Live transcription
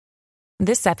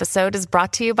This episode is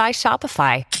brought to you by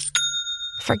Shopify.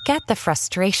 Forget the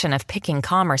frustration of picking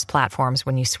commerce platforms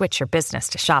when you switch your business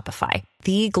to Shopify,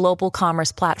 the global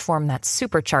commerce platform that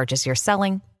supercharges your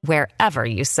selling wherever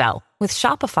you sell. With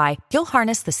Shopify, you'll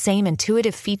harness the same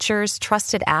intuitive features,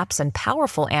 trusted apps, and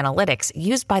powerful analytics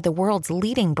used by the world's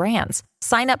leading brands.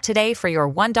 Sign up today for your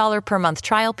 $1 per month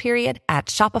trial period at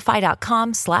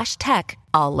shopify.com/tech,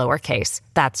 all lowercase.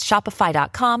 That's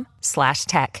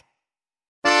shopify.com/tech.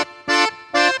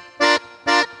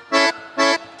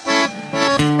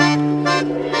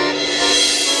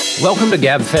 Welcome to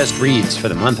Gabfest Reads for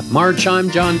the month of March. I'm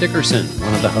John Dickerson,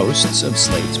 one of the hosts of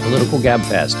Slate's Political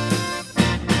Gabfest.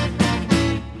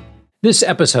 This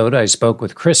episode, I spoke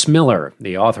with Chris Miller,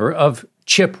 the author of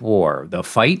Chip War, The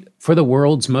Fight for the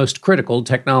World's Most Critical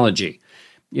Technology.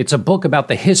 It's a book about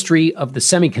the history of the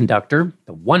semiconductor,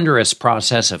 the wondrous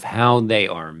process of how they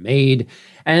are made,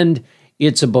 and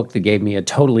it's a book that gave me a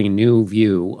totally new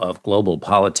view of global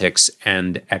politics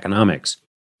and economics.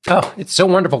 Oh, it's so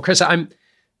wonderful. Chris,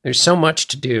 there's so much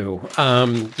to do.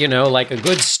 Like a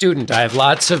good student, I have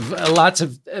lots of notes.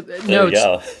 There you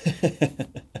go.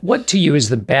 What to you is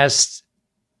the best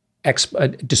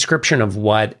description of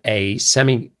what a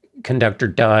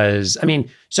semiconductor does? I mean,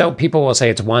 so people will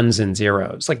say it's ones and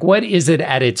zeros. Like, what is it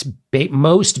at its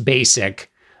most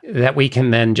basic that we can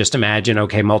then just imagine,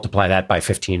 okay, multiply that by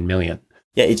 15 million?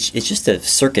 Yeah, it's just a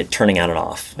circuit turning on and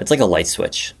off. It's like a light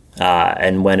switch.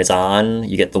 And when it's on,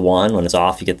 you get the one. When it's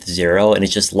off, you get the zero. And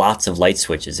it's just lots of light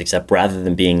switches, except rather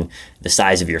than being the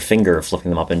size of your finger,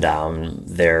 flipping them up and down,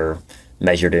 they're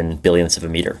measured in billionths of a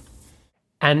meter.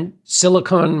 And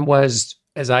silicon was,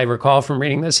 as I recall from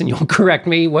reading this, and you'll correct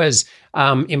me, was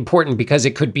important because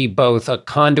it could be both a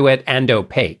conduit and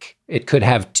opaque. It could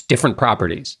have different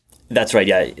properties. That's right,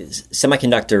 yeah.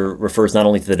 Semiconductor refers not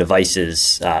only to the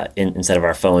devices inside of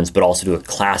our phones, but also to a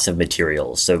class of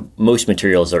materials. So most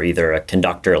materials are either a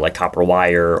conductor like copper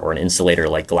wire or an insulator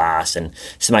like glass. And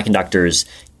semiconductors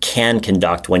can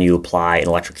conduct when you apply an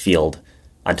electric field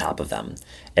on top of them.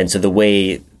 And so the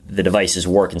way the devices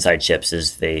work inside chips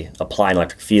is they apply an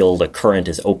electric field, a current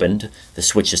is opened, the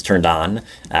switch is turned on,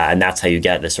 and that's how you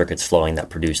get the circuits flowing that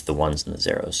produce the ones and the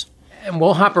zeros. And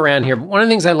we'll hop around here. But one of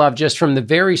the things I love just from the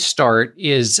very start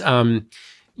is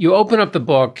you open up the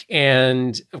book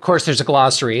and, of course, there's a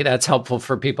glossary. That's helpful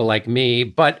for people like me.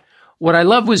 But what I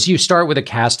love was you start with a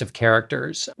cast of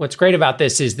characters. What's great about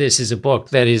this is a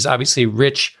book that is obviously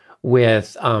rich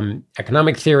with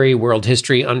economic theory, world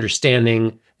history,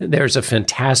 understanding. There's a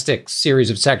fantastic series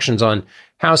of sections on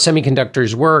how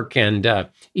semiconductors work and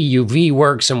EUV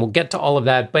works, and we'll get to all of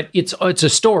that. But it's a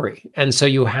story, and so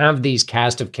you have these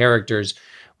cast of characters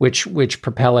which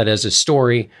propel it as a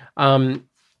story. And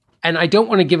I don't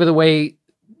want to give it away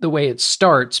the way it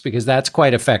starts because that's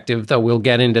quite effective, though we'll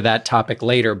get into that topic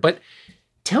later. But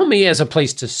tell me, as a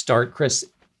place to start, Chris,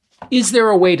 is there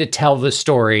a way to tell the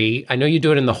story? I know you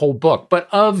do it in the whole book, but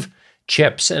of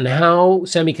chips and how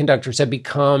semiconductors have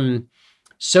become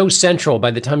so central. By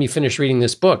the time you finish reading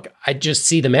this book, I just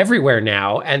see them everywhere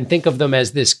now and think of them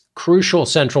as this crucial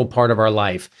central part of our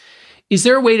life. Is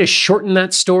there a way to shorten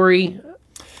that story?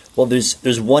 Well,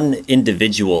 there's one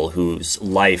individual whose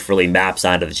life really maps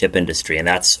onto the chip industry, and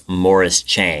that's Morris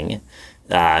Chang,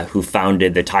 who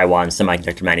founded the Taiwan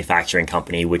Semiconductor Manufacturing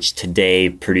Company, which today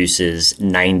produces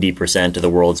 90% of the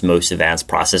world's most advanced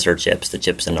processor chips, the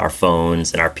chips in our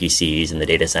phones and our PCs and the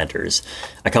data centers,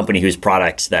 a company whose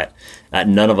products that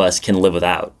none of us can live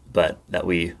without, but that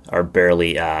we are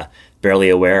barely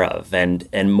aware of.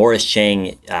 And Morris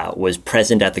Chang was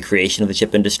present at the creation of the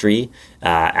chip industry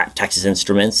at Texas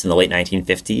Instruments in the late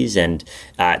 1950s. And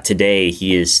today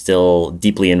he is still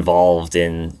deeply involved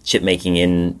in chip making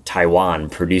in Taiwan,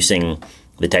 producing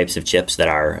the types of chips that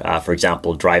are, for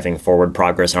example, driving forward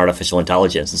progress in artificial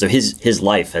intelligence. And so his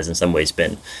life has in some ways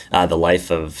been the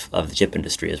life of the chip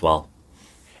industry as well.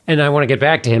 And I want to get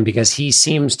back to him because he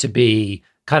seems to be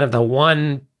kind of the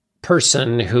one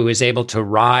person who is able to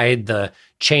ride the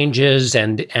changes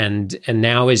and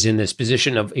now is in this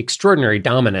position of extraordinary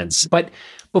dominance. But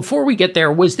before we get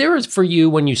there, was there, for you,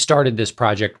 when you started this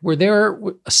project, were there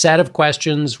a set of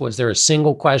questions? Was there a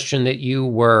single question that you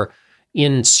were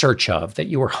in search of, that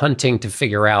you were hunting to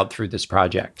figure out through this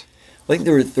project? I think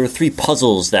there were three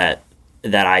puzzles that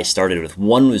I started with.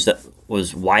 One was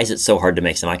why is it so hard to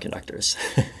make semiconductors?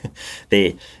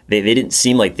 They didn't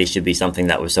seem like they should be something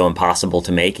that was so impossible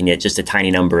to make, and yet just a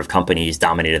tiny number of companies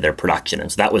dominated their production.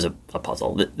 And so that was a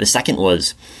puzzle. The second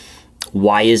was,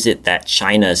 why is it that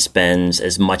China spends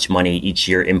as much money each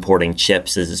year importing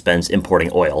chips as it spends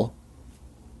importing oil?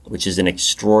 which is an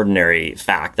extraordinary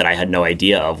fact that I had no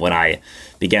idea of when I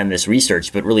began this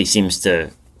research, but really seems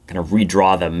to kind of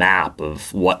redraw the map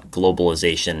of what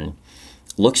globalization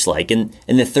looks like. And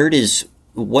the third is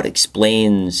what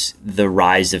explains the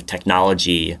rise of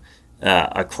technology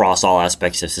across all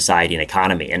aspects of society and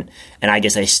economy. And I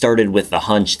guess I started with the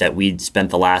hunch that we'd spent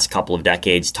the last couple of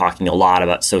decades talking a lot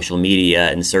about social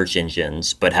media and search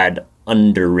engines, but had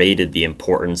underrated the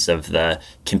importance of the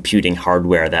computing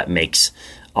hardware that makes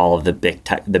all of the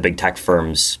big tech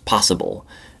firms possible.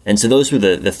 And so those were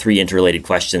the three interrelated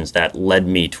questions that led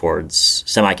me towards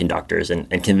semiconductors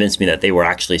and convinced me that they were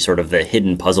actually sort of the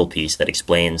hidden puzzle piece that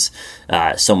explains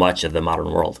so much of the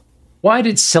modern world. Why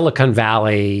did Silicon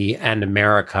Valley and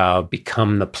America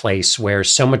become the place where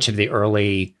so much of the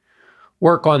early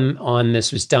work on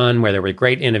this was done, where there were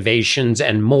great innovations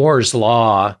and Moore's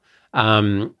Law,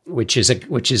 which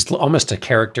is almost a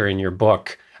character in your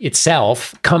book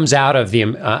itself, comes out of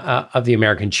the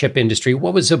American chip industry?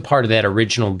 What was a part of that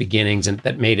original beginnings and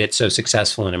that made it so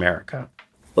successful in America?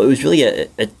 Well, it was really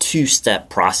a two-step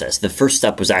process. The first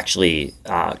step was actually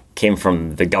came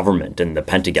from the government and the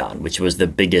Pentagon, which was the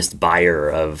biggest buyer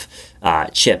of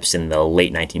chips in the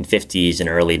late 1950s and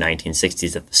early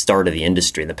 1960s at the start of the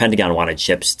industry. The Pentagon wanted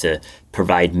chips to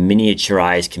provide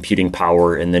miniaturized computing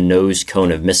power in the nose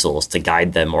cone of missiles to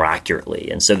guide them more accurately.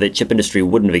 And so the chip industry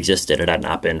wouldn't have existed had it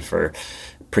not been for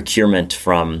procurement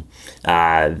from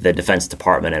the Defense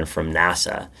Department and from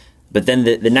NASA. But then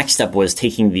the next step was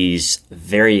taking these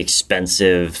very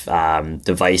expensive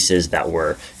devices that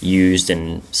were used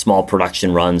in small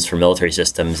production runs for military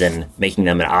systems and making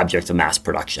them an object of mass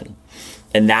production.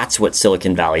 And that's what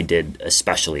Silicon Valley did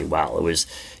especially well. It was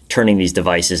turning these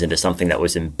devices into something that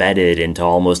was embedded into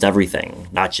almost everything,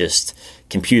 not just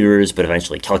computers, but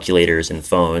eventually calculators and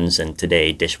phones, and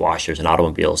today dishwashers and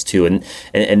automobiles too.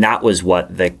 And that was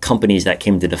what the companies that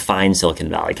came to define Silicon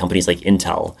Valley, companies like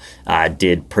Intel,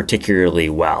 did particularly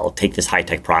well. Take this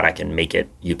high-tech product and make it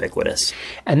ubiquitous.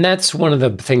 And that's one of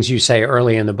the things you say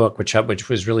early in the book, which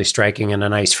was really striking and a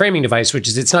nice framing device, which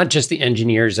is it's not just the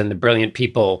engineers and the brilliant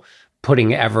people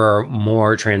putting ever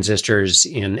more transistors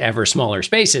in ever smaller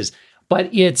spaces, but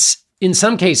it's in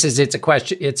some cases it's a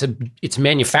question. It's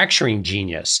manufacturing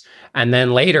genius, and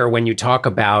then later when you talk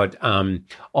about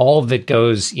all that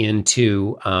goes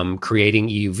into creating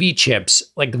EUV chips,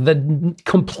 like the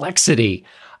complexity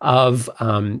of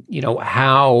how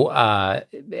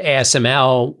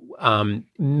ASML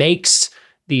makes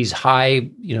these high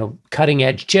cutting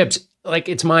edge chips, like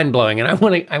it's mind blowing, and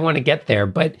I want to get there,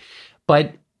 but.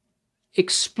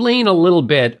 Explain a little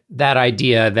bit that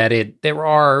idea that there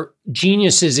are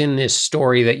geniuses in this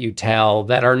story that you tell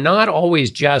that are not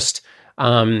always just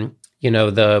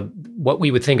what we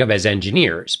would think of as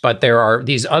engineers, but there are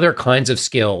these other kinds of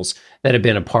skills that have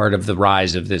been a part of the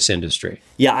rise of this industry.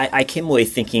 Yeah, I came away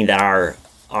thinking that our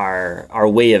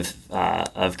way of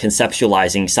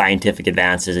conceptualizing scientific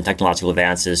advances and technological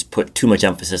advances put too much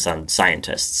emphasis on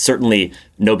scientists. Certainly,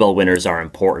 Nobel winners are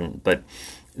important, but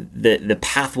the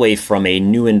pathway from a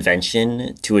new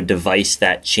invention to a device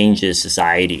that changes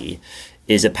society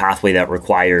is a pathway that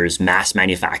requires mass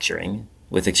manufacturing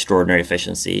with extraordinary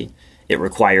efficiency. It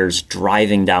requires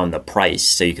driving down the price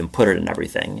so you can put it in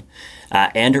everything.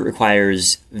 And it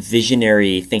requires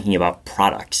visionary thinking about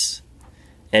products.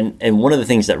 And one of the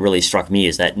things that really struck me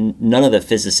is that none of the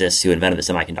physicists who invented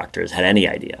the semiconductors had any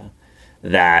idea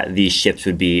that these chips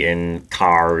would be in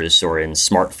cars or in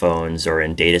smartphones or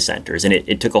in data centers. And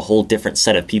it took a whole different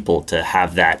set of people to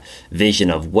have that vision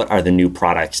of what are the new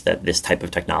products that this type of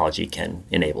technology can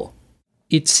enable.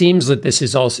 It seems that this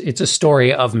is also, it's a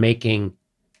story of making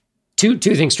two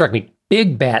things struck me: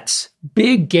 big bets,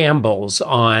 big gambles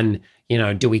on,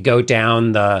 do we go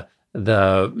down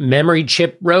the memory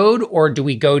chip road, or do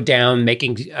we go down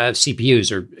making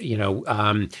CPUs, or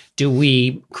do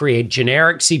we create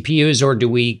generic CPUs, or do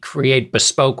we create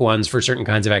bespoke ones for certain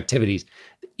kinds of activities?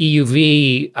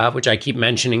 EUV, which I keep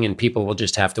mentioning, and people will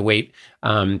just have to wait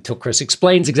till Chris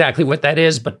explains exactly what that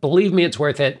is, but believe me, it's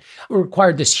worth it. It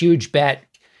required this huge bet.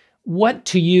 What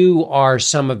to you are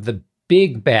some of the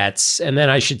big bets? And then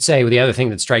I should say, the other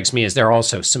thing that strikes me is there are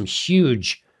also some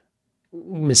huge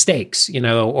mistakes,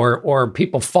 or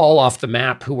people fall off the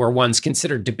map who were once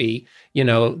considered to be,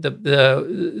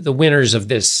 the winners of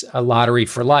this lottery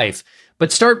for life.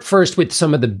 But start first with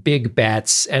some of the big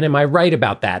bets. And am I right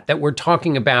about that we're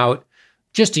talking about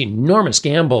just enormous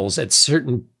gambles at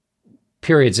certain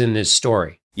periods in this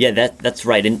story? Yeah, that's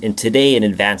right. And today, an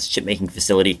advanced chip making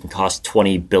facility can cost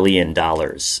 $20 billion.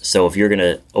 So if you're going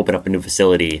to open up a new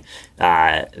facility,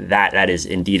 that is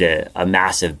indeed a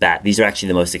massive bet. These are actually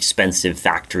the most expensive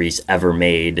factories ever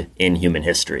made in human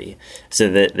history. So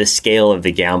the scale of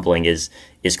the gambling is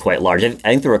quite large. I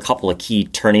think there were a couple of key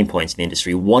turning points in the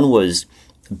industry. One was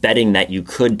betting that you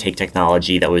could take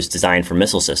technology that was designed for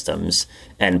missile systems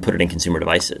and put it in consumer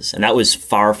devices. And that was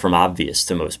far from obvious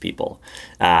to most people.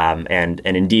 And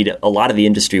indeed, a lot of the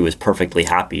industry was perfectly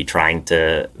happy trying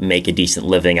to make a decent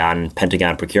living on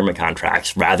Pentagon procurement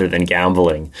contracts rather than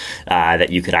gambling that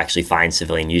you could actually find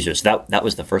civilian users. So that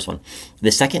was the first one.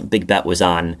 The second big bet was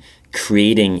on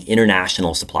creating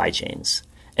international supply chains.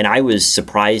 And I was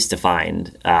surprised to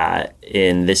find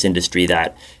in this industry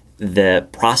that the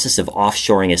process of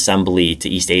offshoring assembly to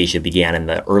East Asia began in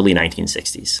the early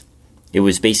 1960s. It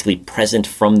was basically present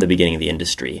from the beginning of the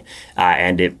industry,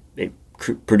 and it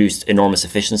produced enormous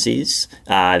efficiencies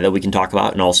that we can talk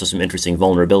about, and also some interesting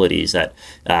vulnerabilities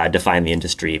that define the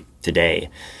industry today.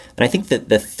 And I think that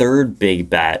the third big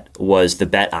bet was the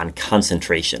bet on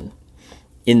concentration.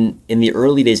 In the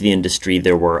early days of the industry,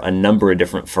 there were a number of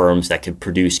different firms that could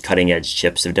produce cutting-edge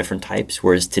chips of different types,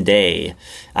 whereas today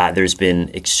there's been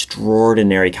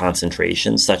extraordinary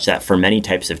concentration such that for many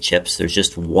types of chips, there's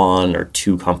just one or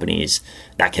two companies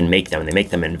that can make them. And they make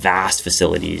them in vast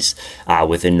facilities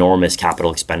with enormous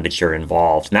capital expenditure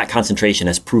involved. And that concentration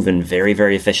has proven very,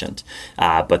 very efficient.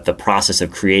 But the process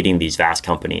of creating these vast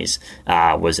companies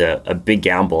was a big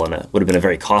gamble and would have been a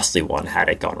very costly one had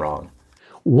it gone wrong.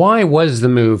 Why was the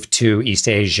move to East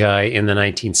Asia in the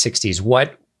 1960s?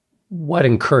 What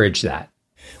encouraged that?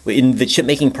 In the chip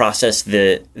making process,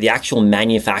 the actual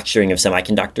manufacturing of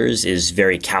semiconductors is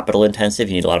very capital intensive.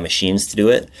 You need a lot of machines to do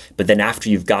it. But then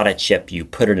after you've got a chip, you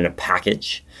put it in a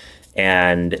package.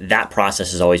 And that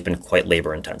process has always been quite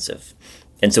labor intensive.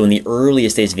 And so in the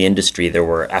earliest days of the industry, there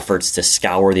were efforts to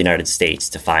scour the United States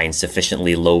to find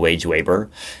sufficiently low-wage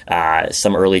labor.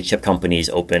 Some early chip companies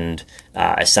opened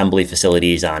assembly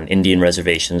facilities on Indian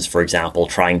reservations, for example,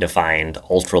 trying to find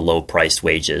ultra-low-priced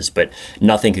wages, but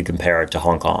nothing could compare it to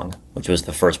Hong Kong, which was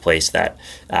the first place that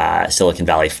Silicon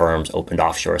Valley firms opened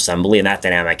offshore assembly. And that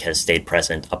dynamic has stayed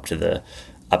present up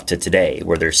to today,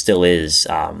 where there still is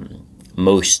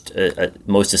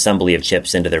most assembly of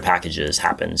chips into their packages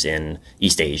happens in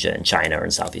East Asia and China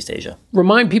and Southeast Asia.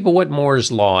 Remind people what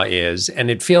Moore's Law is. And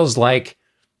it feels like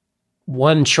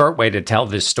one short way to tell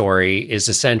this story is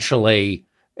essentially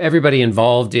everybody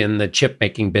involved in the chip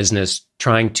making business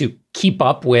trying to keep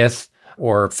up with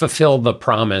or fulfill the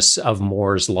promise of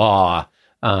Moore's Law.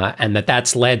 And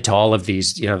that's led to all of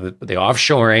these, the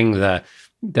offshoring,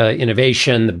 the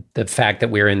innovation, the fact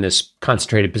that we're in this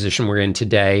concentrated position we're in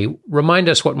today. Remind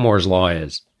us what Moore's Law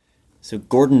is. So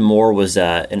Gordon Moore was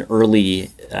an early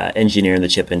engineer in the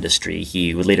chip industry.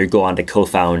 He would later go on to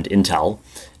co-found Intel.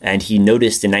 And he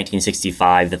noticed in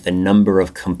 1965 that the number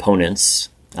of components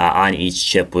on each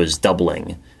chip was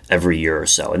doubling every year or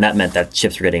so. And that meant that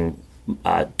chips were getting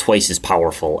twice as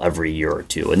powerful every year or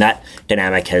two. And that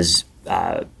dynamic has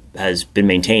been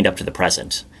maintained up to the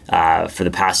present. For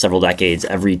the past several decades,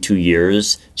 every 2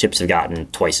 years, chips have gotten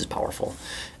twice as powerful.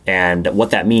 And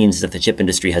what that means is that the chip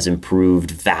industry has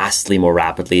improved vastly more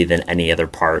rapidly than any other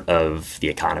part of the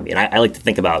economy. And I like to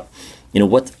think about,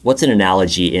 what's an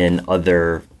analogy in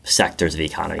other sectors of the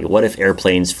economy? What if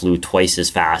airplanes flew twice as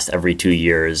fast every 2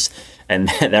 years, and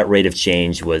that rate of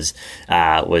change was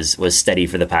steady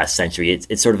for the past century?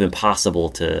 It's sort of impossible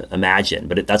to imagine,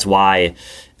 but that's why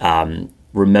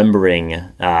remembering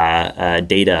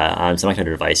data on semiconductor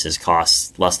devices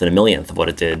costs less than a millionth of what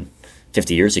it did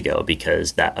 50 years ago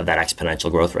because of that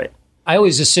exponential growth rate. I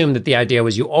always assumed that the idea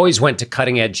was you always went to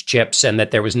cutting edge chips and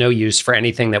that there was no use for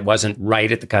anything that wasn't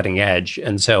right at the cutting edge.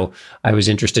 And so I was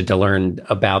interested to learn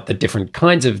about the different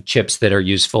kinds of chips that are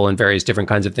useful in various different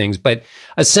kinds of things. But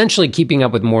essentially keeping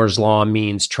up with Moore's Law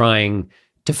means trying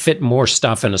to fit more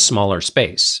stuff in a smaller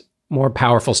space, more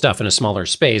powerful stuff in a smaller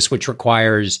space, which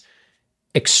requires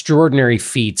extraordinary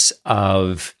feats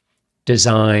of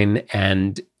design.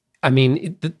 And I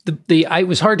mean, it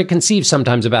was hard to conceive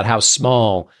sometimes about how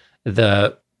small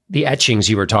the etchings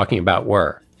you were talking about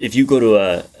were. If you go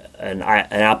to an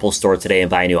Apple store today and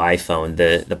buy a new iPhone,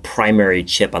 the primary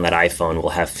chip on that iPhone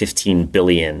will have 15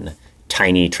 billion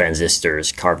tiny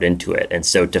transistors carved into it. And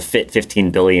so to fit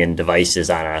 15 billion devices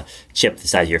on a chip the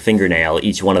size of your fingernail,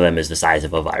 each one of them is the size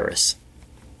of a virus.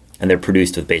 And they're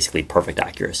produced with basically perfect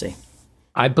accuracy.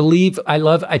 I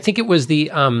think it was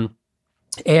the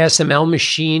ASML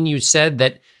machine you said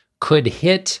that could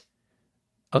hit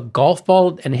a golf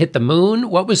ball and hit the moon?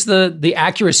 What was the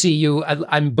accuracy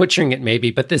I'm butchering it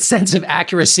maybe, but the sense of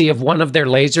accuracy of one of their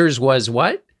lasers was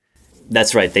what?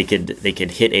 That's right. They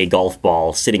could hit a golf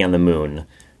ball sitting on the moon,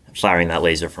 firing that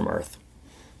laser from Earth.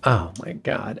 Oh my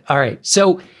God. All right.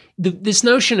 So this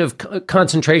notion of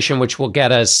concentration, which will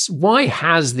get us, why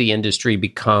has the industry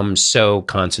become so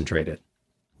concentrated?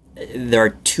 There are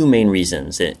two main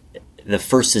reasons. The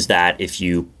first is that if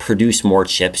you produce more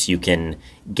chips, you can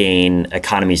gain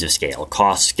economies of scale.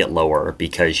 Costs get lower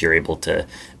because you're able to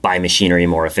buy machinery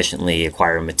more efficiently,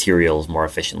 acquire materials more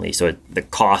efficiently. So the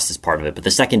cost is part of it. But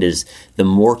the second is the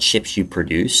more chips you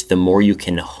produce, the more you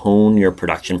can hone your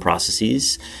production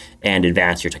processes and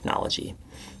advance your technology.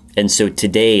 And so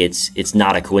today, it's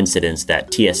not a coincidence that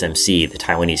TSMC, the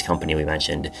Taiwanese company we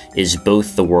mentioned, is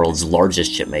both the world's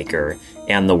largest chip maker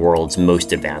and the world's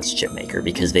most advanced chip maker,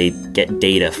 because they get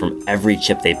data from every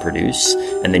chip they produce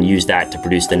and then use that to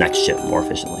produce the next chip more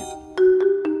efficiently.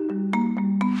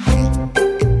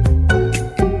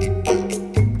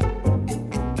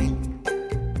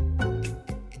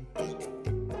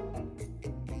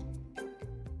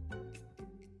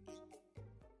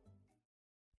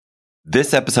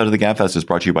 This episode of the Gabfest is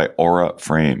brought to you by Aura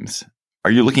Frames.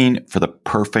 Are you looking for the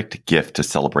perfect gift to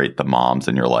celebrate the moms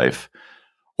in your life?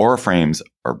 Aura Frames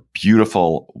are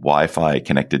beautiful Wi-Fi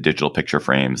connected digital picture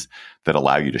frames that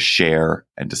allow you to share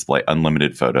and display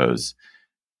unlimited photos.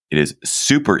 It is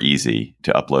super easy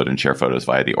to upload and share photos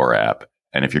via the Aura app.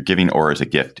 And if you're giving Aura as a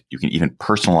gift, you can even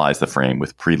personalize the frame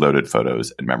with preloaded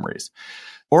photos and memories.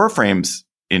 Aura Frames,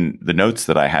 in the notes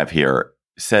that I have here,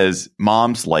 says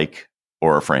moms like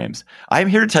Aura Frames. I'm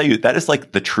here to tell you that is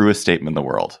like the truest statement in the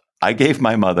world. I gave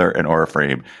my mother an Aura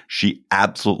frame. She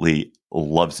absolutely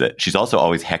loves it. She's also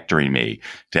always hectoring me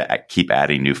to keep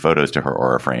adding new photos to her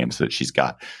Aura frame so that she's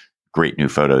got great new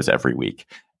photos every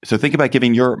week. So think about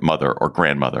giving your mother or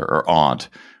grandmother or aunt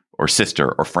or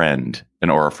sister or friend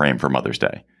an Aura frame for Mother's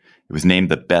Day. It was named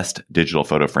the best digital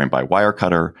photo frame by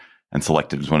Wirecutter and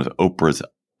selected as one of Oprah's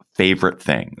favorite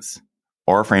things.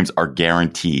 Aura frames are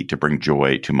guaranteed to bring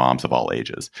joy to moms of all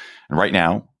ages. And right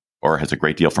now, Aura has a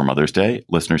great deal for Mother's Day.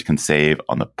 Listeners can save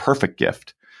on the perfect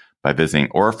gift by visiting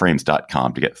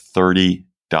auraframes.com to get $30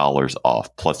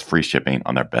 off plus free shipping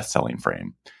on their best-selling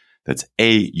frame. That's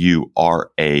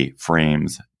AURA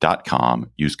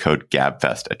frames.com. Use code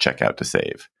GABFEST at checkout to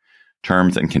save.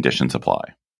 Terms and conditions apply.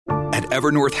 At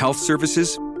Evernorth Health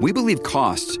Services, we believe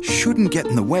costs shouldn't get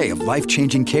in the way of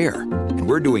life-changing care, and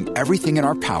we're doing everything in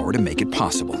our power to make it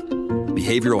possible.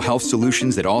 Behavioral health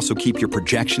solutions that also keep your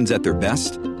projections at their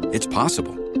best? It's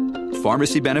possible.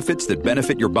 Pharmacy benefits that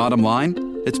benefit your bottom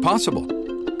line? It's possible.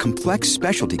 Complex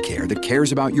specialty care that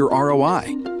cares about your ROI?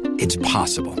 It's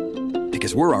possible.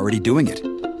 Because we're already doing it.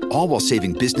 All while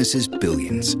saving businesses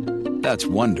billions. That's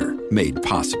Wonder made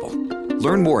possible.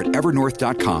 Learn more at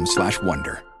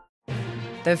evernorth.com/wonder.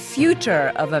 The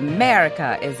future of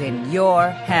America is in your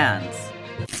hands.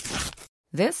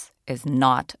 This is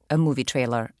not a movie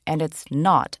trailer, and it's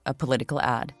not a political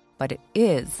ad, but it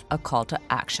is a call to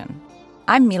action.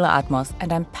 I'm Mila Atmos,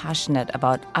 and I'm passionate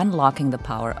about unlocking the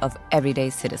power of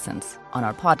everyday citizens. On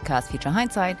our podcast, Future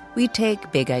Hindsight, we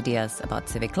take big ideas about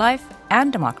civic life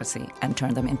and democracy and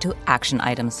turn them into action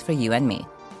items for you and me.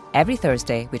 Every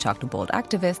Thursday, we talk to bold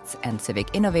activists and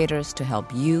civic innovators to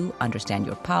help you understand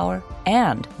your power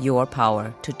and your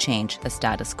power to change the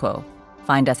status quo.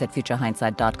 Find us at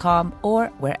futurehindsight.com or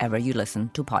wherever you listen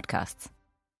to podcasts.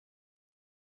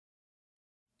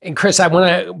 And Chris, I want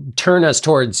to turn us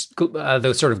towards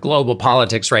the sort of global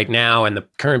politics right now and the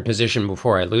current position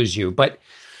before I lose you. But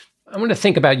I want to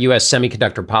think about U.S.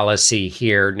 semiconductor policy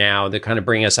here now to kind of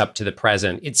bring us up to the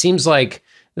present. It seems like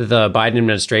the Biden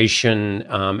administration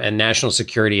and national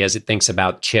security, as it thinks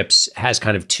about chips, has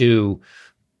kind of two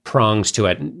prongs to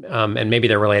it. And maybe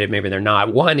they're related, maybe they're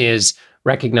not. One is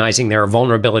recognizing there are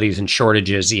vulnerabilities and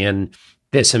shortages in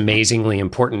this amazingly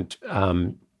important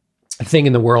thing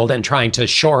in the world and trying to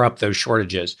shore up those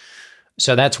shortages.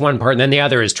 So that's one part. And then the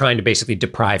other is trying to basically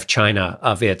deprive China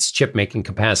of its chip making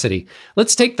capacity.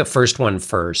 Let's take the first one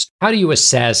first. How do you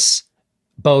assess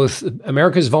both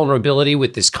America's vulnerability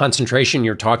with this concentration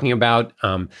you're talking about,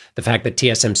 the fact that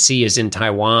TSMC is in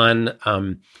Taiwan?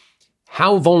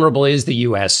 How vulnerable is the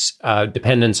U.S.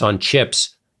 Dependence on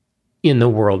chips in the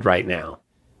world right now?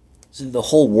 So the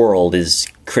whole world is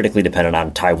critically dependent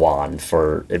on Taiwan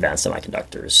for advanced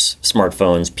semiconductors.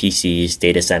 Smartphones, PCs,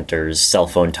 data centers, cell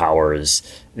phone towers,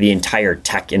 the entire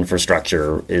tech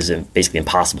infrastructure is basically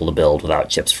impossible to build without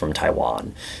chips from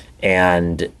Taiwan.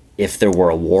 And if there were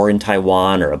a war in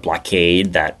Taiwan or a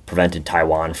blockade that prevented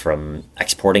Taiwan from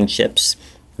exporting chips,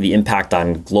 the impact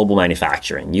on global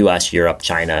manufacturing, US, Europe,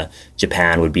 China,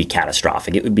 Japan, would be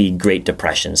catastrophic. It would be Great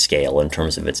Depression scale in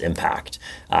terms of its impact,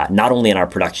 not only in our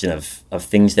production of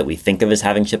things that we think of as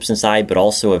having chips inside, but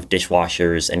also of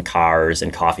dishwashers and cars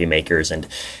and coffee makers. And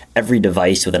every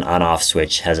device with an on-off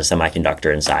switch has a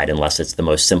semiconductor inside, unless it's the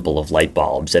most simple of light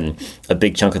bulbs. And a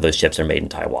big chunk of those chips are made in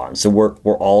Taiwan. So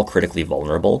we're all critically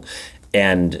vulnerable.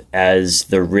 And as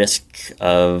the risk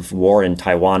of war in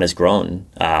Taiwan has grown,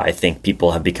 I think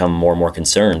people have become more and more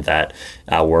concerned that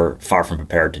we're far from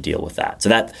prepared to deal with that. So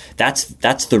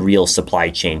that's the real supply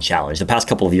chain challenge. The past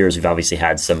couple of years, we've obviously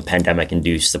had some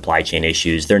pandemic-induced supply chain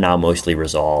issues. They're now mostly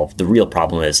resolved. The real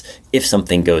problem is if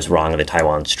something goes wrong in the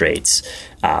Taiwan Straits,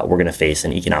 we're going to face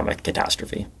an economic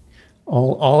catastrophe.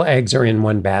 All eggs are in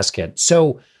one basket.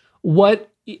 So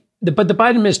but the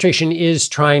Biden administration is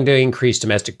trying to increase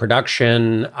domestic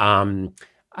production. And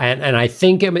I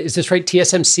think, is this right?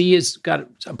 TSMC has got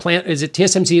a plant. Is it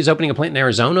TSMC is opening a plant in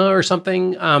Arizona or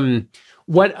something?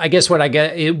 What is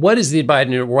the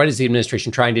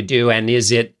administration trying to do? And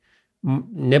is it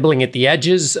nibbling at the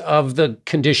edges of the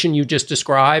condition you just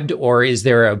described? Or is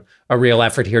there a real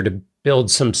effort here to build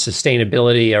some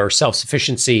sustainability or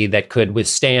self-sufficiency that could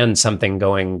withstand something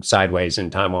going sideways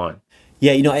in Taiwan?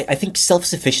 Yeah, I think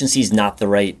self-sufficiency is not the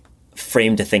right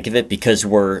frame to think of it, because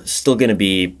we're still going to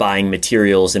be buying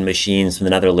materials and machines from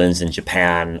the Netherlands and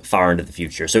Japan far into the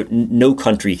future. So no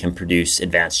country can produce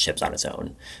advanced chips on its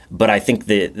own. But I think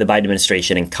the Biden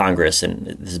administration and Congress, and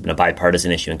this has been a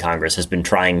bipartisan issue in Congress, has been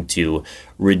trying to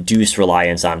reduce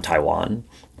reliance on Taiwan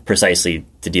precisely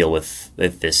to deal with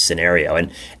this scenario.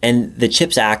 And the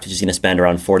CHIPS Act, which is going to spend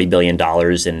around $40 billion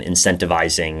in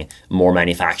incentivizing more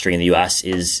manufacturing in the U.S.,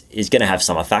 is going to have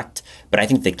some effect. But I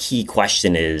think the key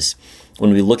question is,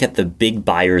 when we look at the big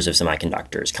buyers of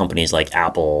semiconductors, companies like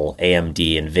Apple, AMD,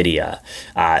 NVIDIA,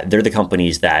 they're the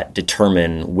companies that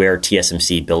determine where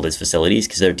TSMC build its facilities,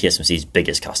 because they're TSMC's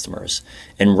biggest customers.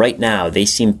 And right now, they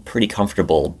seem pretty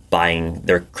comfortable buying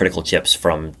their critical chips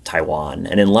from Taiwan.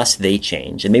 And unless they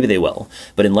change, and maybe they will,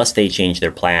 but unless they change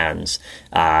their plans,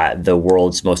 the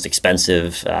world's most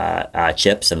expensive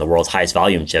chips and the world's highest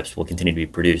volume chips will continue to be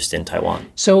produced in Taiwan.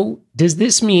 So does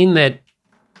this mean that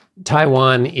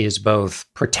Taiwan is both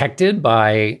protected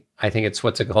by, I think it's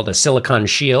what's it called, a silicon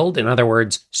shield? In other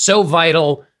words, so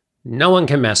vital, no one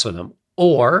can mess with them.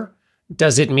 Or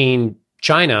does it mean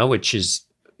China, which is,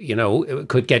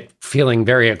 could get feeling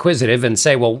very acquisitive and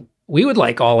say, well, we would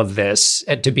like all of this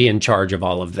to be in charge of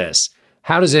all of this?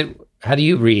 How do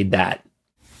you read that?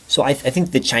 So I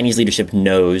think the Chinese leadership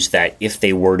knows that if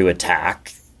they were to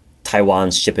attack,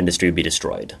 Taiwan's chip industry would be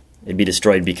destroyed. It'd be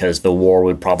destroyed because the war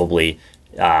would probably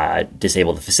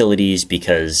disable the facilities,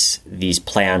 because these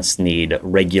plants need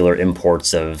regular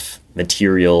imports of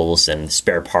materials and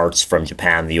spare parts from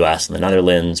Japan, the US, and the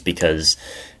Netherlands, because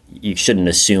you shouldn't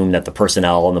assume that the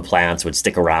personnel in the plants would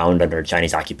stick around under a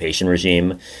Chinese occupation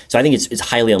regime. So I think it's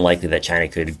highly unlikely that China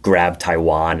could grab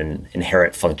Taiwan and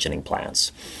inherit functioning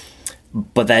plants.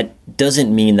 But that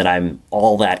doesn't mean that I'm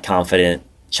all that confident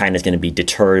China's going to be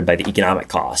deterred by the economic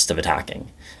cost of attacking,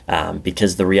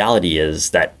 because the reality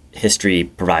is that history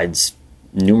provides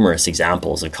numerous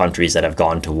examples of countries that have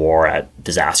gone to war at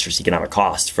disastrous economic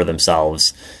cost for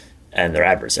themselves and their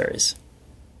adversaries.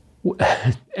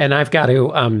 And I've got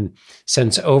to,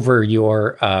 since over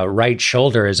your right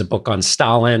shoulder is a book on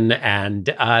Stalin and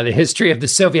the history of the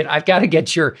Soviet, I've got to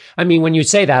get when you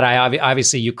say that,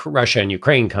 obviously Russia and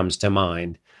Ukraine comes to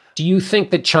mind. Do you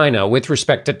think that China, with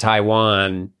respect to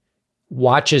Taiwan,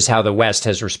 watches how the West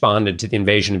has responded to the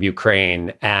invasion of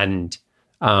Ukraine and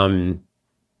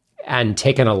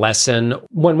taken a lesson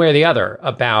one way or the other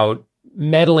about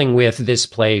meddling with this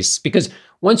place? Because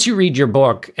once you read your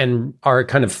book and are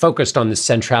kind of focused on the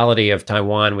centrality of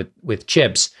Taiwan with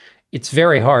chips, it's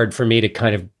very hard for me to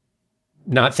kind of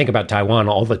not think about Taiwan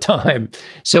all the time.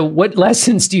 So what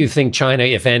lessons do you think China,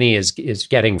 if any, is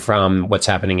getting from what's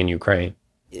happening in Ukraine?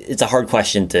 It's a hard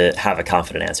question to have a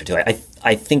confident answer to.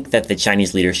 I think that the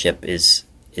Chinese leadership is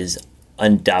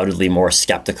undoubtedly more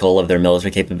skeptical of their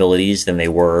military capabilities than they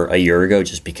were a year ago,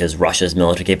 just because Russia's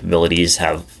military capabilities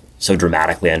have so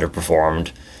dramatically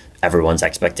underperformed everyone's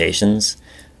expectations.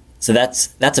 So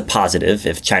that's a positive.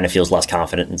 If China feels less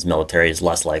confident in its military, is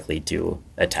less likely to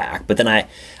attack. But then I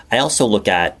also look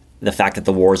at the fact that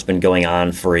the war has been going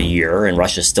on for a year and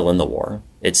Russia's still in the war.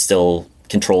 It still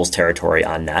controls territory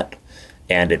on net,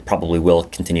 and it probably will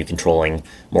continue controlling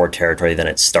more territory than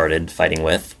it started fighting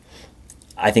with.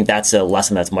 I think that's a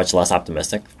lesson that's much less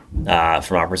optimistic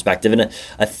from our perspective. And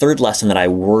a third lesson that I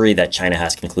worry that China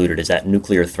has concluded is that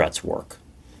nuclear threats work.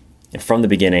 And from the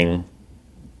beginning,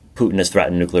 Putin has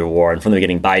threatened nuclear war. And from the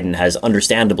beginning, Biden has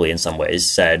understandably, in some ways,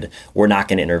 said, we're not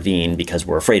going to intervene because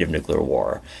we're afraid of nuclear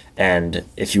war. And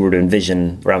if you were to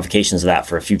envision ramifications of that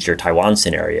for a future Taiwan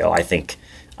scenario, I think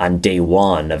on day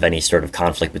one of any sort of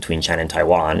conflict between China and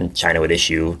Taiwan, China would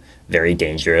issue very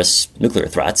dangerous nuclear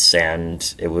threats,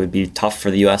 and it would be tough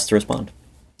for the U.S. to respond.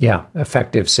 Yeah,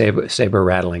 effective saber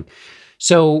rattling.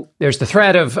 So there's the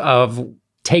threat of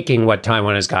taking what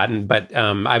Taiwan has gotten. But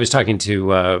I was talking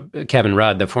to Kevin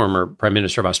Rudd, the former Prime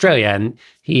Minister of Australia, and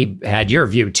he had your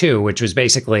view too, which was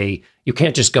basically you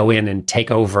can't just go in and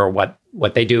take over what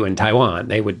they do in Taiwan.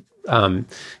 They would,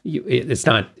 it's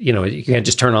not, you can't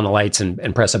just turn on the lights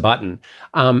and press a button.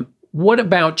 What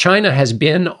about China has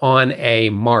been on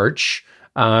a march,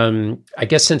 I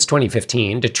guess since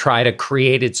 2015, to try to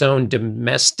create its own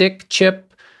domestic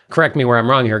chip, correct me where I'm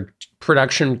wrong here,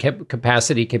 production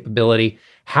capacity, capability.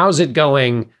 How's it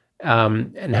going?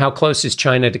 And how close is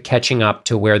China to catching up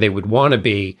to where they would want to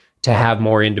be to have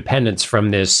more independence from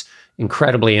this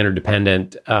incredibly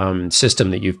interdependent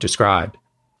system that you've described?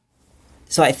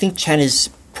 So I think China's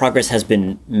progress has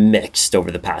been mixed over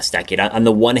the past decade. On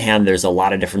the one hand, there's a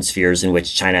lot of different spheres in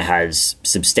which China has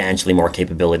substantially more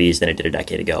capabilities than it did a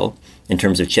decade ago, in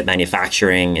terms of chip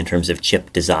manufacturing, in terms of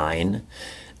chip design.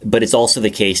 But it's also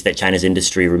the case that China's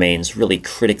industry remains really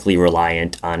critically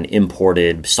reliant on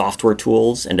imported software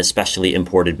tools and especially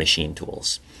imported machine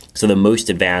tools. So the most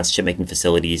advanced chipmaking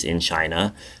facilities in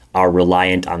China are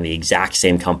reliant on the exact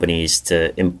same companies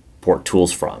to import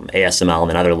tools from. ASML in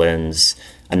the Netherlands,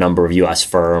 a number of US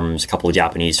firms, a couple of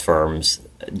Japanese firms,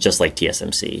 just like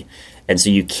TSMC. And so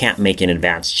you can't make an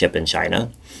advanced chip in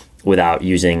China without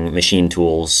using machine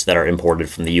tools that are imported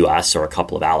from the US or a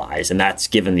couple of allies. And that's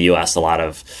given the US a lot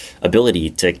of ability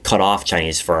to cut off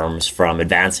Chinese firms from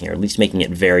advancing, or at least making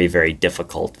it very, very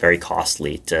difficult, very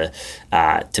costly to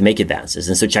make advances.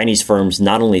 And so Chinese firms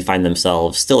not only find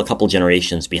themselves still a couple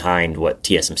generations behind what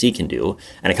TSMC can do,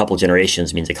 and a couple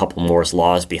generations means a couple Moore's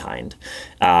laws behind,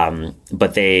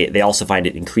 but they also find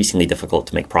it increasingly difficult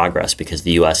to make progress because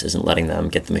the US isn't letting them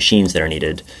get the machines that are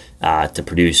needed to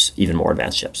produce even more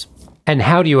advanced chips. And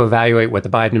how do you evaluate what the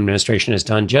Biden administration has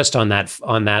done just on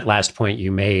that last point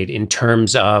you made in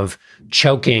terms of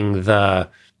choking the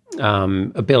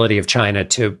ability of China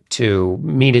to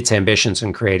meet its ambitions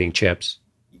in creating chips?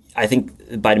 I think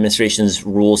the Biden administration's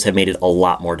rules have made it a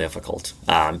lot more difficult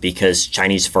because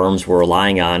Chinese firms were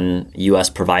relying on U.S.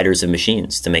 providers of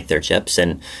machines to make their chips.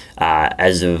 And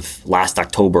as of last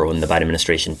October, when the Biden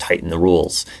administration tightened the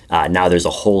rules, now there's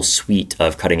a whole suite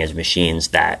of cutting-edge machines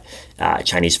that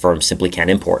Chinese firms simply can't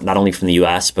import, not only from the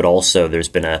U.S., but also there's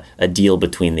been a deal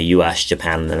between the U.S.,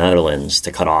 Japan, and the Netherlands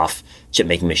to cut off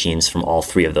chip-making machines from all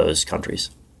three of those countries.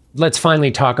 Let's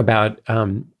finally talk about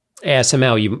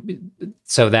ASML.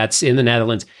 So that's in the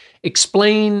Netherlands.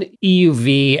 Explain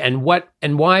EUV and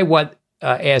why what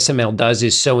ASML does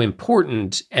is so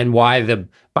important, and why the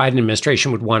Biden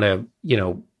administration would want to,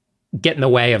 get in the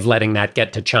way of letting that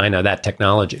get to China, that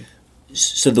technology.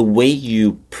 So the way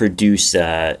you produce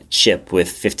a chip with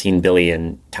 15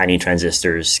 billion tiny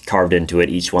transistors carved into it,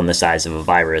 each one the size of a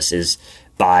virus, is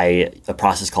by a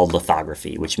process called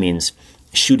lithography, which means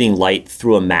shooting light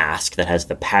through a mask that has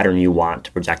the pattern you want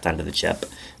to project onto the chip.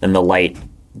 Then the light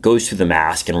goes through the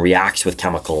mask and reacts with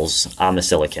chemicals on the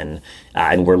silicon.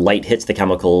 And where light hits the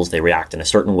chemicals, they react in a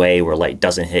certain way. Where light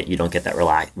doesn't hit, you don't get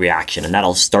that reaction. And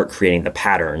that'll start creating the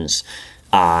patterns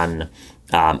on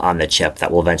the chip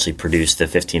that will eventually produce the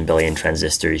 15 billion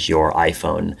transistors your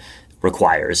iPhone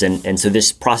requires. And so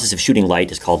this process of shooting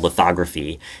light is called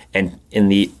lithography. And in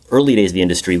the early days of the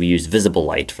industry, we used visible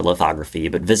light for lithography,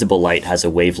 but visible light has a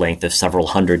wavelength of several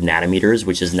hundred nanometers,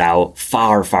 which is now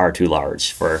far, far too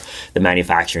large for the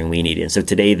manufacturing we need. And so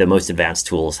today, the most advanced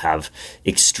tools have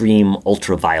extreme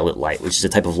ultraviolet light, which is a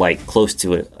type of light close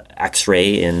to an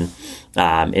X-ray in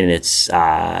its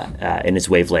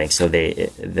wavelength. So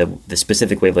the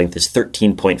specific wavelength is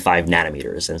 13.5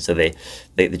 nanometers, and so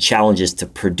the challenge is to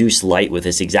produce light with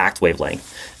this exact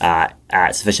wavelength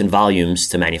at sufficient volumes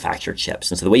to manufacture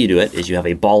chips. And so the way you do it is you have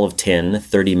a ball of tin,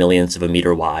 30 millionths of a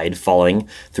meter wide, falling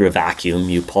through a vacuum.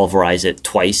 You pulverize it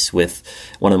twice with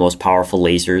one of the most powerful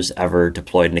lasers ever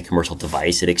deployed in a commercial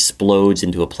device. It explodes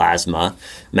into a plasma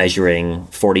measuring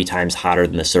 40 times hotter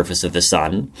than the surface of the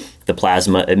sun. The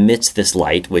plasma emits this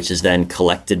light, which is then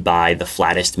collected by the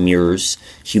flattest mirrors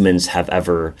humans have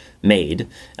ever made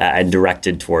and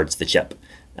directed towards the chip.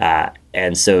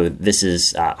 And so this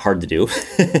is hard to do.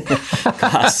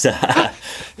 Costs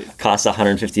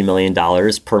 $150 million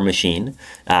per machine.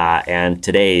 And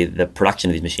today, the production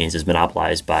of these machines is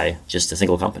monopolized by just a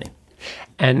single company.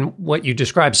 And what you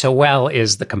described so well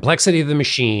is the complexity of the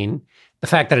machine, the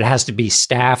fact that it has to be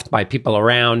staffed by people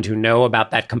around who know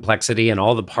about that complexity and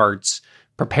all the parts,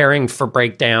 preparing for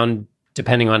breakdown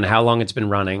depending on how long it's been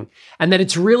running, and that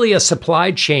it's really a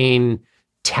supply chain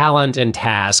talent and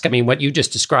task. I mean, what you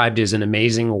just described is an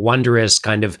amazing, wondrous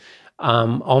kind of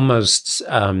almost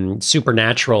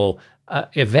supernatural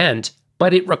event,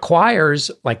 but it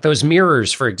requires, like those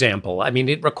mirrors, for example, I mean,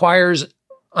 it requires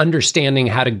understanding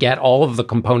how to get all of the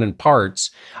component parts.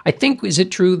 I think, is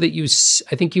it true that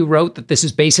I think you wrote that this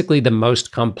is basically the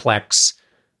most complex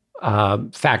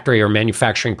factory or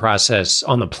manufacturing process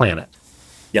on the planet?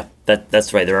 Yeah,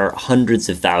 that's right. There are hundreds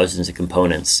of thousands of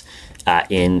components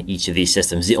in each of these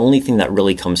systems. The only thing that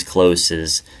really comes close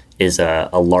is a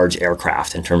large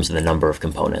aircraft in terms of the number of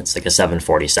components. Like a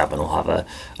 747 will have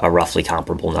a roughly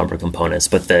comparable number of components,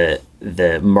 but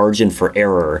the margin for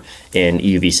error in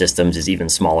EUV systems is even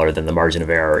smaller than the margin of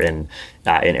error in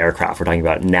aircraft. We're talking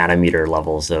about nanometer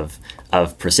levels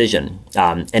of precision.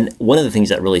 And one of the things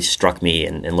that really struck me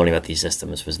in learning about these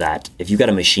systems was that if you've got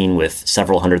a machine with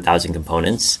several 100,000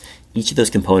 components, each of those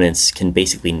components can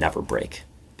basically never break.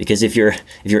 Because if your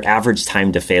average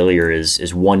time to failure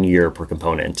is 1 year per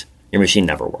component, your machine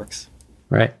never works.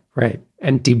 Right.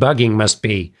 And debugging must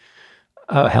be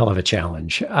a hell of a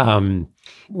challenge.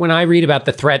 When I read about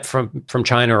the threat from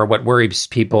China, or what worries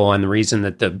people and the reason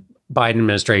that the Biden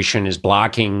administration is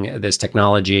blocking this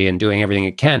technology and doing everything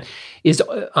it can, is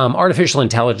artificial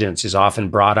intelligence is often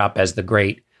brought up as the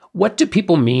great. What do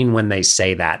people mean when they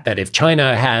say that? That if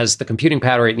China has the computing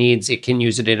power it needs, it can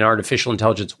use it in artificial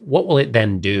intelligence. What will it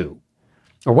then do?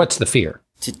 Or what's the fear?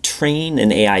 To train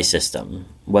an AI system,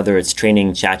 whether it's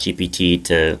training ChatGPT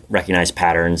to recognize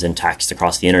patterns in text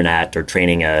across the internet, or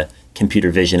training a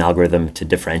computer vision algorithm to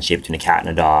differentiate between a cat and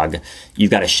a dog,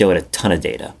 you've got to show it a ton of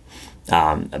data,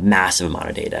 a massive amount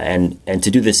of data. And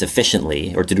to do this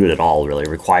efficiently, or to do it at all, really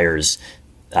requires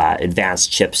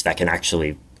advanced chips that can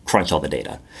actually crunch all the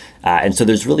data. And so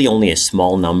there's really only a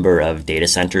small number of data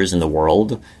centers in the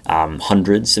world,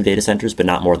 hundreds of data centers, but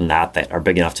not more than that are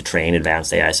big enough to train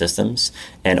advanced AI systems.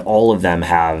 And all of them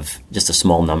have just a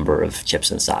small number of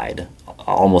chips inside,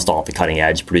 almost all at the cutting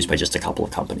edge, produced by just a couple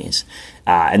of companies.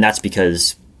 And that's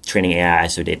because training AI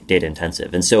is so data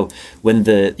intensive. And so when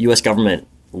the US government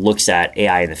looks at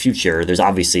AI in the future, there's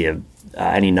obviously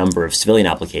any number of civilian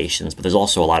applications, but there's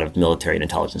also a lot of military and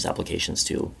intelligence applications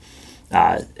too.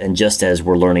 And just as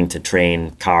we're learning to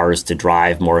train cars to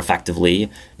drive more effectively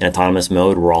in autonomous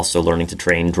mode, we're also learning to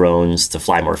train drones to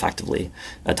fly more effectively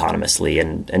autonomously.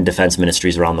 And defense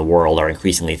ministries around the world are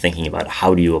increasingly thinking about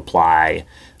how do you apply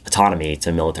autonomy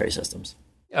to military systems.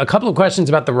 A couple of questions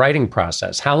about the writing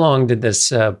process. How long did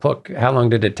this book, how long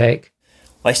did it take?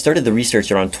 I started the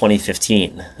research around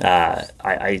 2015.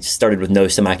 I started with no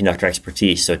semiconductor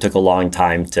expertise, so it took a long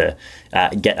time to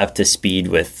get up to speed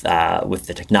with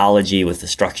the technology, with the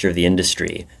structure of the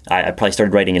industry. I probably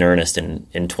started writing in earnest in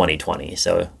 2020,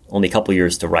 so only a couple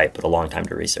years to write, but a long time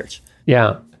to research.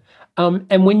 Yeah.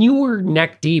 And when you were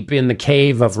neck deep in the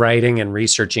cave of writing and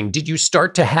researching, did you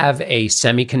start to have a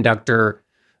semiconductor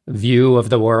view of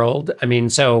the world? I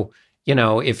mean, so,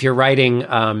 if you're writing...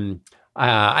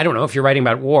 I don't know, if you're writing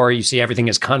about war, you see everything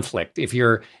as conflict.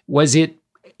 Was it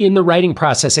in the writing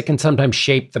process, it can sometimes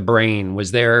shape the brain.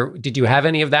 Did you have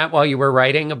any of that while you were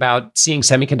writing about seeing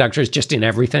semiconductors just in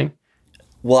everything?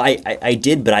 Well, I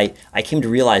did, but I came to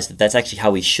realize that that's actually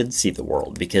how we should see the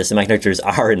world, because semiconductors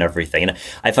are in everything. And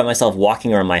I found myself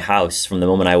walking around my house from the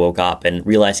moment I woke up and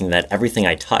realizing that everything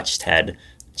I touched had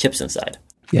chips inside.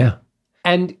 Yeah.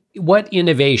 And what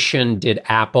innovation did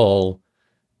Apple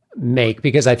make?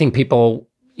 Because I think people,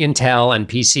 Intel and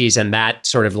PCs and that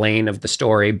sort of lane of the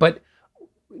story, but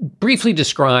briefly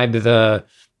describe the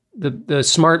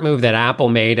smart move that Apple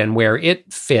made and where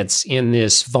it fits in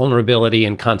this vulnerability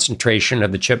and concentration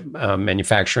of the chip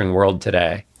manufacturing world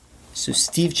today. So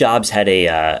Steve Jobs had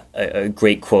a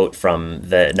great quote from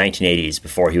the 1980s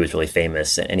before he was really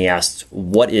famous, and he asked,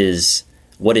 what is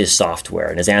software?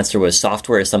 And his answer was,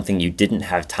 software is something you didn't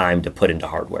have time to put into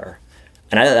hardware.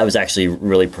 And I thought that was actually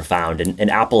really profound.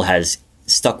 And Apple has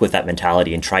stuck with that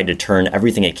mentality and tried to turn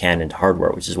everything it can into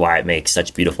hardware, which is why it makes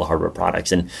such beautiful hardware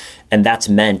products. And that's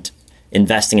meant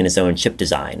investing in its own chip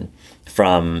design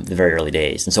from the very early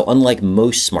days. And so unlike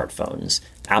most smartphones,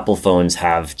 Apple phones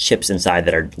have chips inside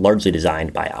that are largely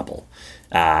designed by Apple.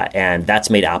 And that's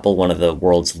made Apple one of the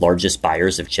world's largest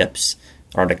buyers of chips.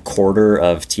 around a quarter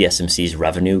of TSMC's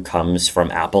revenue comes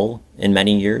from Apple in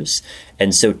many years.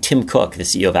 And so Tim Cook, the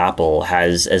CEO of Apple,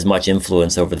 has as much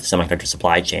influence over the semiconductor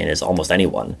supply chain as almost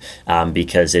anyone,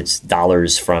 because it's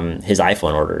dollars from his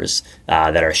iPhone orders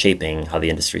that are shaping how the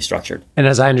industry is structured. And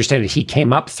as I understand it, he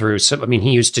came up through,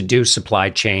 he used to do supply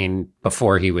chain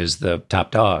before he was the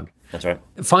top dog. That's right.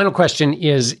 Final question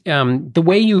is, the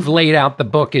way you've laid out the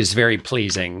book is very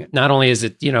pleasing. Not only is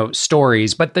it,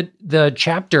 stories, but the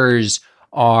chapters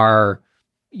are,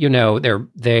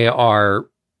 they are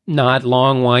not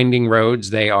long winding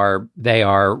roads. They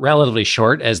are relatively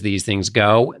short as these things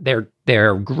go.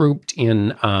 They're grouped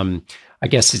in, I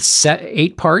guess it's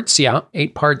 8 parts. Yeah,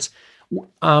 8 parts.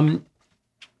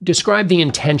 Describe the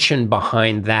intention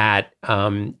behind that.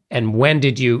 And when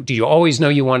do you always know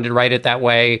you wanted to write it that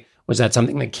way? Was that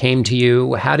something that came to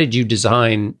you? How did you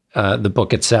design the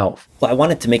book itself? Well, I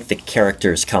wanted to make the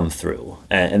characters come through.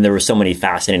 And there were so many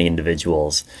fascinating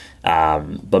individuals,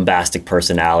 bombastic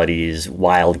personalities,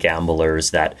 wild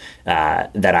gamblers that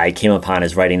I came upon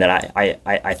as writing, that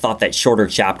I thought that shorter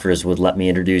chapters would let me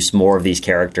introduce more of these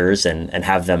characters and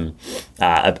have them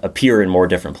appear in more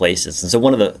different places. And so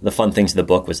one of the fun things of the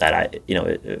book was that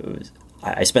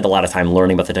I spent a lot of time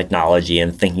learning about the technology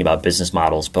and thinking about business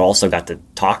models, but also got to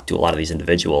talk to a lot of these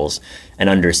individuals and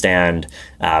understand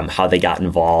how they got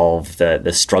involved,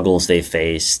 the struggles they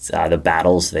faced, the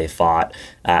battles they fought.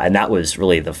 And that was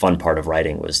really the fun part of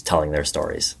writing, was telling their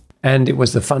stories. And it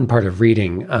was the fun part of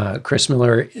reading. Chris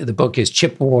Miller, the book is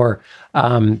Chip War.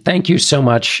 Thank you so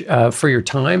much for your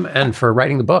time and for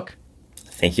writing the book.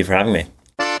 Thank you for having me.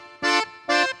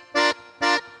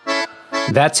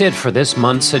 That's it for this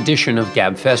month's edition of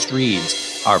Gabfest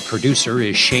Reads. Our producer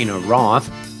is Shana Roth.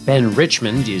 Ben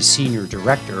Richmond is Senior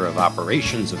Director of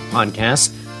Operations of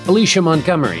Podcasts. Alicia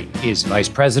Montgomery is Vice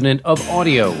President of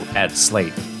Audio at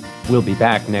Slate. We'll be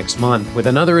back next month with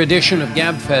another edition of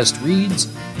Gabfest Reads.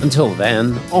 Until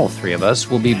then, all 3 of us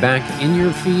will be back in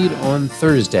your feed on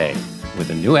Thursday with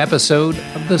a new episode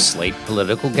of the Slate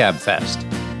Political Gabfest.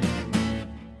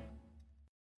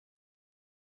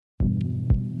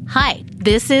 Hi,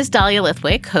 this is Dahlia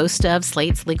Lithwick, host of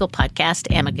Slate's legal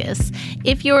podcast, Amicus.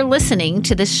 If you're listening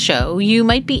to this show, you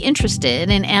might be interested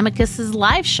in Amicus's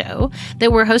live show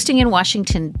that we're hosting in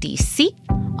Washington, D.C.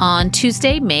 on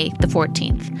Tuesday, May the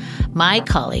 14th. My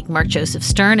colleague, Mark Joseph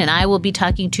Stern, and I will be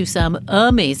talking to some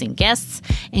amazing guests,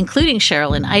 including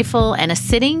Sherilyn Ifill and a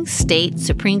sitting state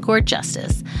Supreme Court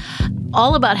justice,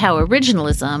 all about how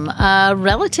originalism, a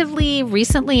relatively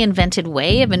recently invented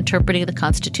way of interpreting the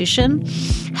Constitution,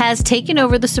 has taken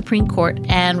over the Supreme Court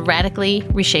and radically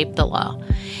reshaped the law.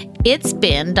 It's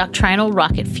been doctrinal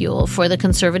rocket fuel for the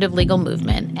conservative legal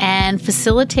movement and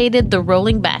facilitated the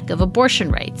rolling back of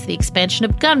abortion rights, the expansion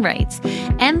of gun rights,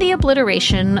 and the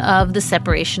obliteration of the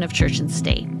separation of church and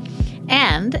state.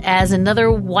 And as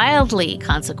another wildly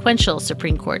consequential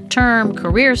Supreme Court term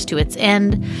careers to its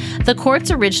end, the court's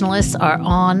originalists are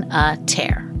on a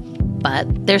tear.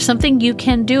 But there's something you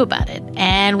can do about it,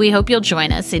 and we hope you'll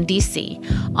join us in D.C.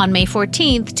 on May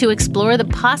 14th to explore the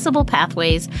possible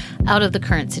pathways out of the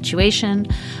current situation.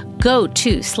 Go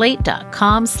to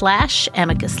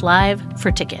slate.com/amicuslive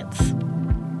for tickets.